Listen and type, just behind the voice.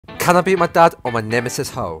Can I beat my dad on my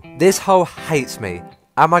nemesis hole? This hole hates me.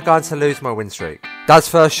 Am I going to lose my win streak? Dad's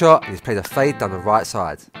first shot, and he's played a fade down the right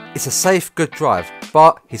side. It's a safe, good drive,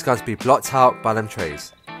 but he's going to be blocked out by them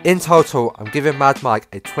trees. In total, I'm giving Mad Mike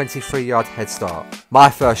a 23-yard head start.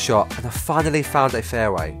 My first shot, and I finally found a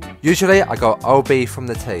fairway. Usually, I go OB from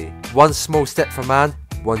the tee. One small step for man,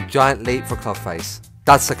 one giant leap for CLUBFACE.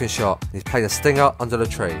 Dad's second shot, and he's playing a stinger under the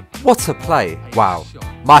tree. What a play! Wow.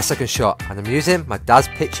 My second shot, and I'm using my dad's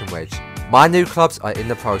pitching wedge. My new clubs are in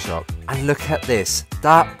the pro shop, and look at this,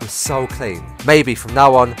 that was so clean. Maybe from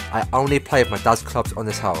now on, I only play with my dad's clubs on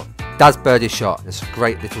this hole. Dad's birdie shot, and it's a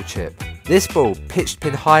great little chip. This ball pitched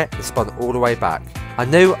pin high and spun all the way back. I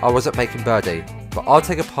knew I wasn't making birdie, but I'll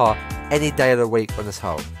take a par any day of the week on this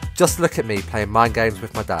hole. Just look at me playing mind games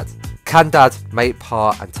with my dad. Can Dad make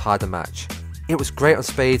par and tie the match? It was great on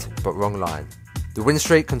speed, but wrong line. The win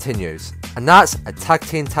streak continues, and that's a tag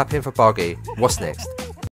team tap in for bogey. What's next?